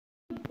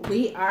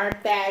We are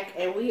back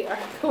and we are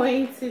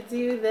going to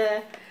do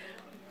the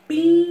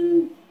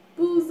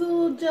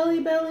beanboozled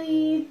jelly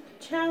belly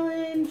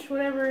challenge,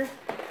 whatever.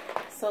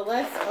 So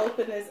let's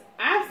open this.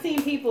 I've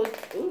seen people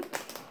do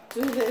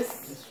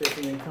this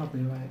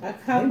a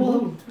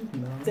couple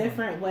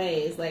different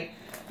ways. Like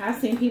I've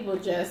seen people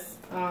just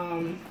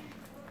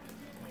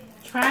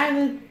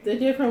try the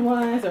different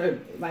ones or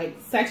like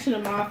section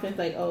them off and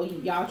like, oh,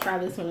 y'all try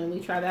this one and we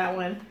try that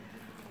one.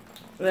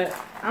 But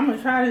I'm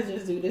gonna try to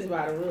just do this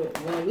by the rules.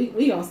 Well,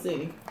 we gonna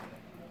see.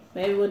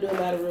 Maybe we'll do it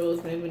by the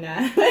rules, maybe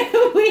not.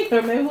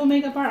 Or maybe we'll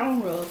make up our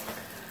own rules.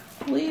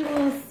 We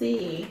will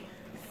see.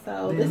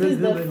 So this is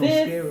the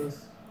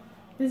fifth.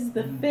 This is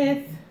the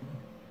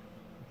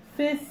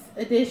fifth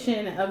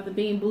edition of the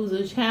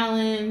beanboozled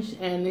challenge,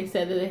 and they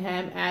said that they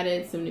have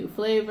added some new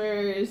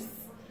flavors,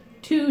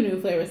 2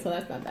 new flavors. So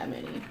that's not that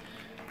many.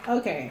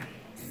 Okay,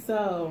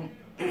 so.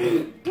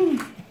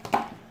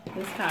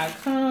 This is how it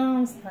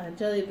comes.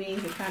 Jelly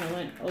beans, it kind of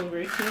went over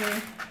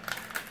here.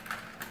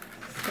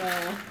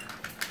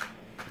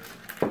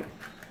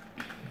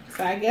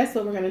 So I guess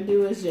what we're gonna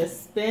do is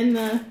just spin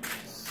the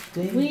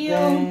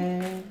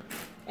wheel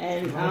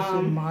and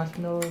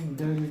marshmallow,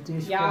 dirty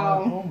dish.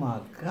 Y'all. Oh my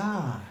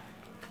god!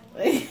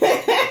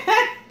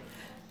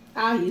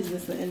 I'll use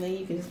this one, and then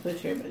you can just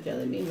put your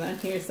jelly beans on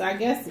here. So I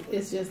guess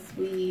it's just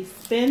we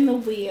spin the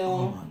wheel.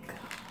 Oh my god!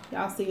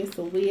 Y'all see it's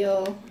the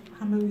wheel.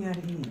 How many we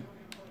gotta eat?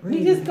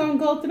 We just gonna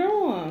go through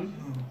them.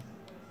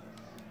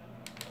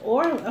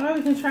 Or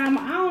we can try them.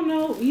 I don't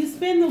know. You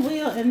spin the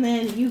wheel and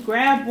then you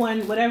grab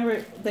one,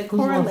 whatever that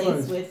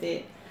correlates with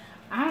it.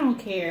 I don't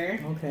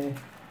care. Okay.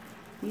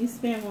 You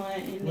spin one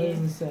and what does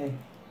it say?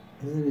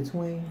 Is it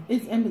between?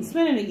 And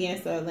spin it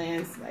again so it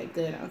lands like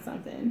good on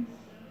something.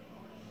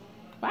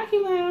 Why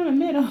keep landing on the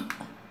middle?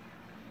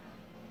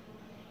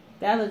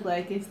 That looks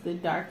like it's the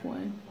dark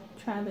one.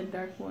 Try the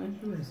dark one.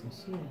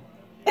 Shit.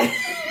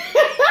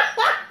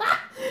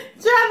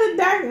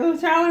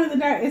 Try one of the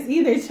dark. It's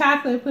either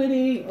chocolate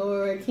pudding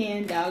or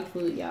canned dog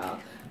food, y'all.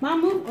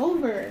 Mom, move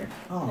over.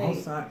 Oh, like,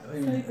 I'm sorry.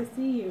 So we can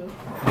see you.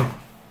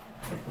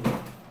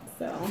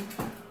 So.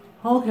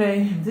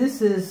 Okay,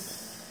 this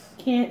is.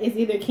 It's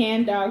either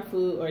canned dog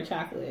food or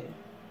chocolate.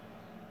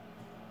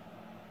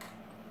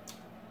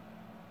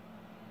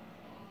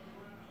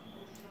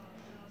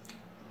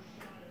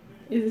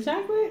 Is it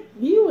chocolate?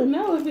 You would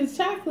know if it's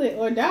chocolate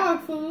or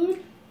dog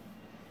food.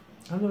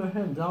 I've never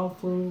had dog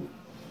food.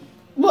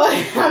 Well,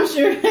 I'm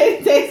sure it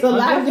tastes a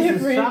lot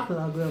different. Chocolate,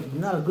 I grew up.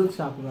 Not a good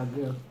chocolate, I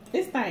grew up.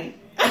 It's fine.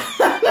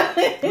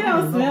 It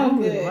don't smell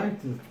good.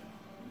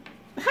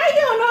 Like how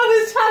you don't know if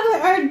it's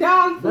chocolate or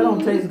dog food? That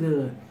don't taste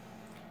good.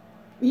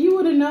 You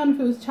would have known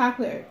if it was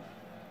chocolate.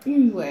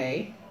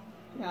 Anyway,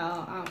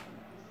 y'all.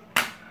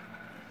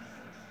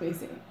 Let me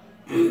see.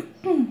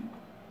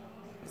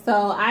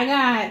 So I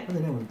got. I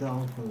think that was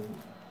dog food.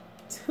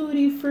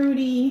 Tutti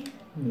Frutti.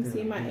 You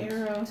see my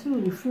arrow?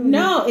 Tutti Frutti.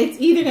 No,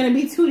 it's either gonna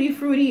be Tutti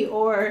Frutti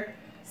or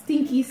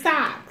Stinky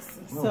Socks.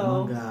 Oh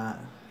so, my god!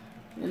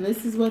 And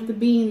this is what the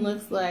bean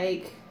looks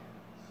like.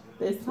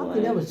 This I one.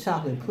 think that was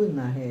chocolate pudding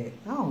I had.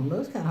 I don't know.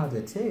 It's kind of hard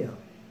to tell.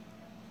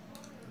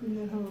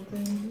 That whole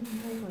thing.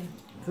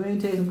 If it ain't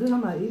tasting good,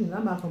 I'm not eating it.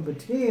 I'm not gonna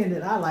pretend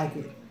that I like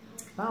it.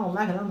 If I don't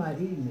like it, I'm not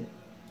eating it.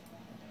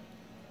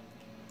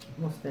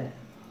 What's that?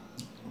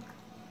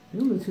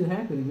 You look too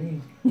happy to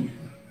me.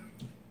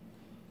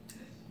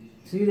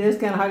 See, that's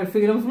kind of hard to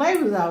figure them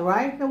flavors out,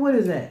 right? Now, what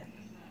is that?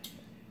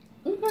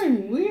 It's kind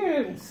of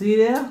weird. See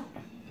there?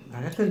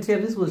 I couldn't tell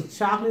if this was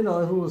chocolate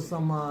or if it was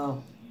some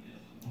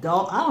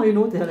dog. I don't even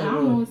know what the hell that was. I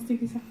don't know what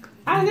sticky socks.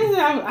 I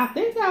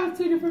think that was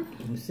 2 different.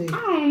 Let me see. I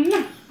don't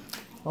know.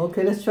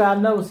 Okay, let's try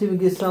another. See if we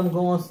can get something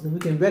going so that we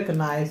can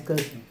recognize.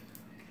 Cause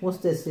what's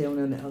that say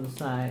on the other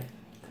side?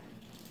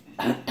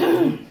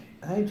 I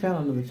ain't trying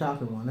another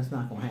chocolate one. That's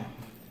not gonna happen.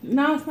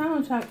 No, it's not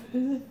on chocolate,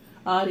 is it?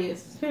 Oh, it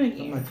is. Spin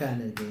again. I'm not trying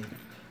that again.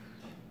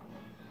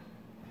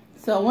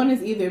 So one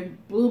is either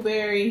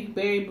blueberry,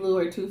 berry blue,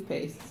 or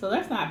toothpaste. So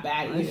that's not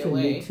bad either shouldn't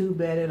way. Be too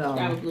bad at all.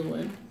 Got a blue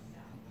one.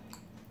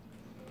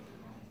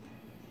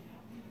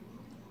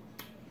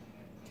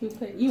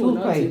 Toothpaste. You will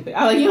know toothpaste.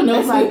 Oh, you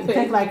know toothpaste.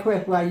 Take like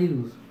Crest what I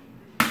use.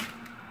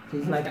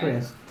 Tastes like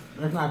Crest.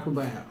 That's not too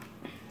bad.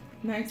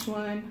 Next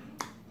one.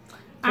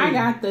 I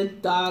got the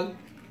dog.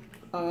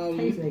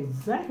 Tastes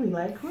exactly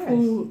like Crest.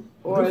 Food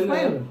or good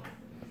flavor.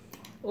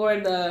 Or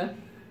the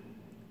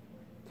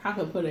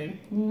chocolate pudding.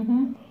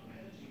 Mm-hmm.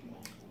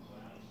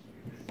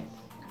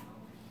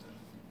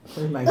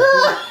 Like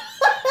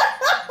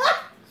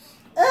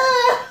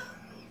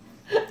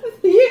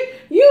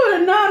you would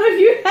have known if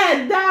you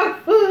had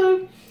dog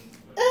food.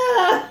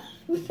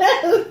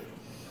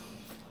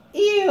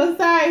 Ew,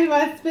 sorry if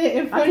I spit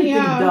in front of y'all.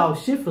 I think dog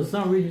shit for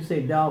some reason. You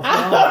say dog food.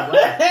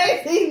 I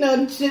ain't seen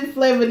no shit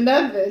flavor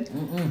nothing.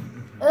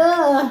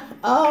 Oh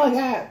my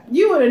god,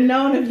 you would have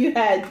known if you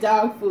had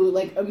dog food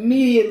like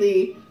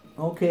immediately.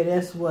 Okay,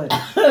 that's what.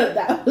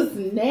 That was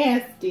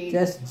nasty.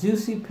 That's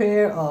juicy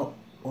pear or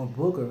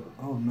booger.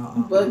 Oh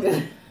no.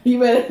 Booger. You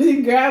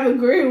better grab a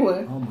green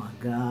one. Oh my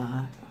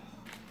god.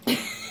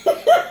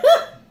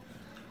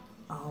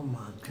 Oh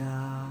my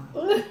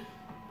God.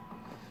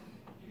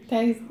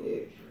 Tastes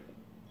good.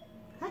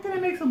 How can I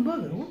make some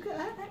boogers? What could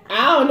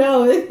I don't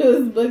know. It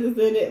was boogers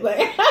in it.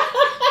 Like,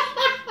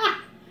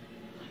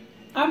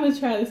 I'm gonna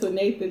try this with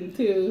Nathan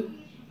too.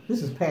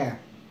 This is pear.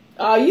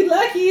 Oh, you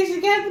lucky she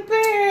got the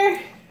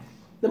pear.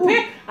 The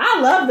pear.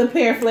 I love the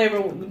pear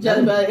flavor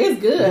jelly belly. It's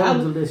good.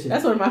 Delicious.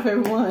 That's one of my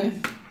favorite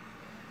ones.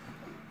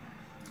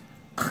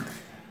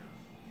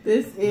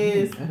 This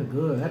is. That's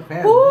good. That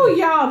pear. Ooh,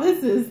 y'all.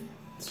 This is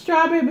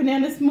strawberry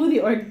banana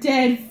smoothie or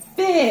dead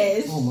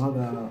fish. Oh my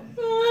God.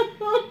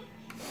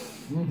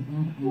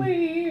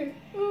 Wait.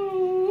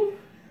 Ooh.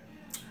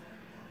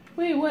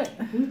 Wait, what?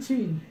 You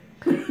cheating?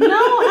 No,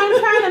 I'm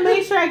trying to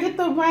make sure I get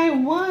the right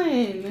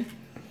one.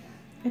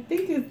 I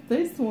think it's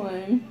this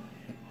one.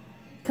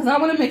 Because I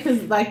want to make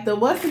this, like, the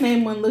what's the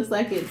name one looks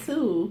like it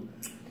too.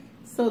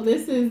 So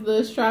this is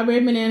the strawberry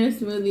banana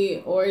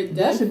smoothie or dead fish.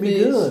 That should be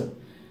good.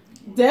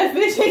 Dead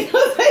fish ain't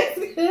gonna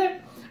taste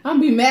good. I'm gonna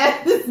be mad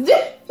at this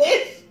dead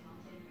fish.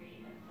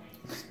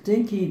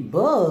 Stinky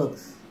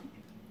bugs.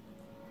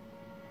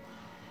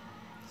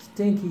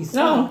 Stinky sauce.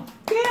 No.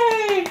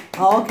 Yay.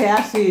 Oh, okay,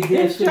 I see it.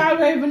 It's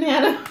strawberry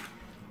banana.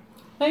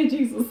 Thank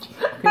Jesus.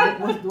 Okay,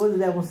 what does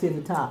that one say at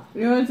the top?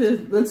 You know, it's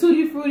the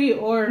Tutti Frutti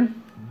or...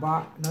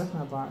 Bark. No, it's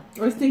not bark.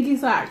 Or Stinky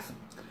Socks.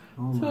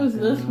 Oh Choose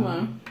this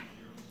one.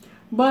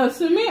 But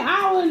to me,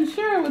 I wasn't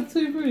sure with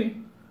Tutti Frutti.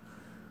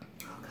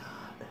 Oh,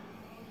 God.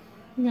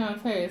 You gotta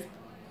taste.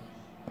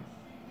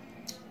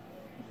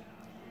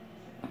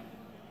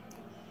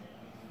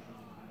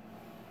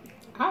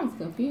 I was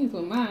confused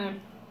with mine.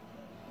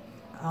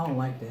 I don't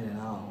like that at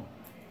all.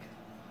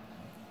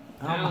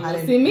 I don't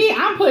know. See, me,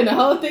 I'm putting the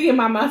whole thing in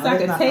my mouth so I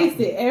can taste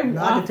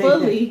it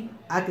fully.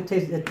 I can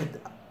taste it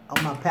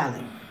on my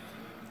palate.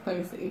 Let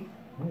me see.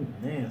 Oh,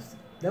 nasty.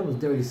 That was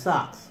dirty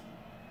socks.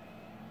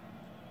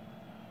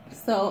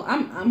 So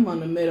I'm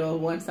on the middle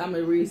once I'm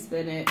gonna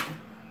respin it.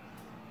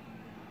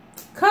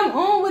 Come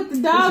on with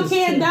the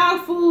canned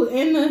dog food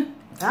in the.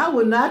 I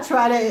would not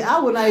try that. I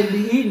would not even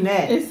be eating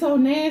that. It's so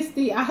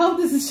nasty. I hope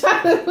this is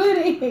chocolate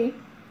pudding.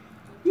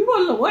 You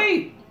want to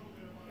wait?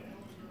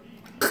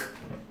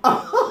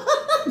 I'm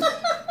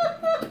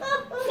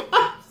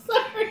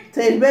sorry.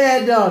 Tastes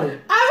bad, don't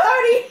it? I've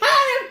already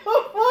had it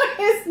before.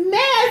 It's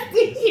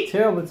nasty. It's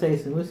terrible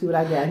tasting. Let's see what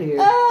I got here.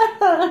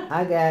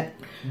 I got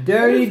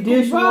dirty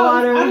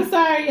dishwater. I'm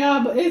sorry,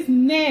 y'all, but it's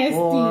nasty.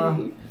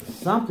 Or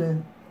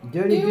something.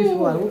 Dirty Ew.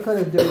 dishwater. What color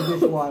is dirty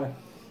dishwater?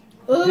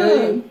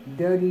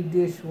 Dirty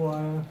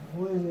dishwater.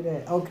 Where is it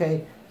at?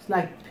 Okay. It's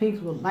like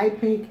pink with light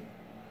pink.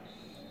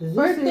 Is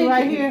this it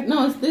right here?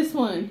 No, it's this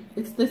one.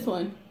 It's this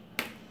one.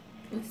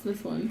 It's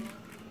this one.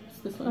 It's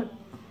this one.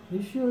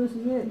 You sure this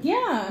is it?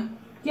 Yeah.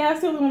 Yeah,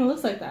 that's the only one that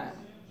looks like that.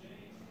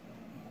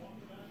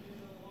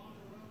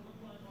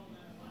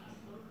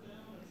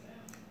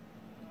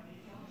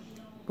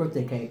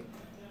 Birthday cake.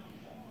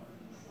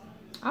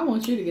 I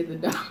want you to get the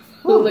dog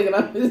food. Look at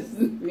up. This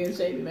is being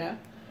shady now.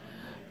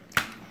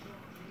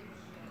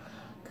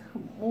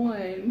 Come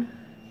on.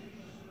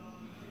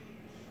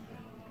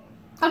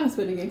 I'm gonna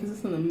spin again because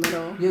it's in the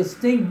middle. Your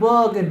stink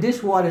bug and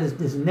dishwater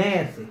is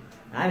nasty.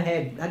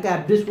 I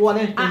got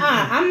dishwater.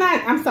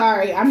 I'm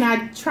sorry. I'm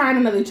not trying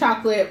another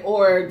chocolate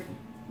or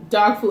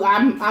dog food.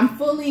 I'm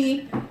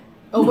fully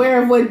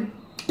aware of what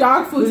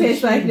dog food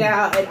tastes like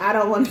now, and I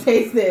don't want to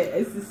taste it.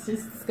 It's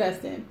just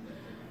disgusting.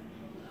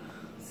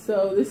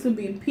 So this would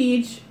be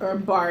peach or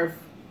barf.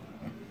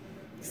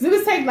 Cause if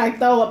it tastes like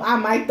throw up, I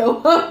might throw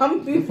up.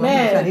 I'm too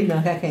mad.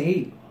 I can't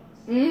eat.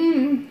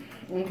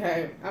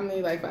 Okay, I'm gonna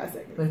need like 5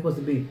 seconds. What's it supposed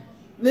to be?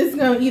 This is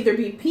gonna either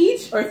be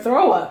peach or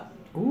throw up.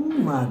 Oh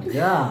my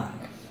God.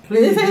 If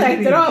it tastes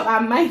like throw up, I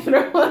might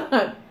throw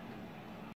up.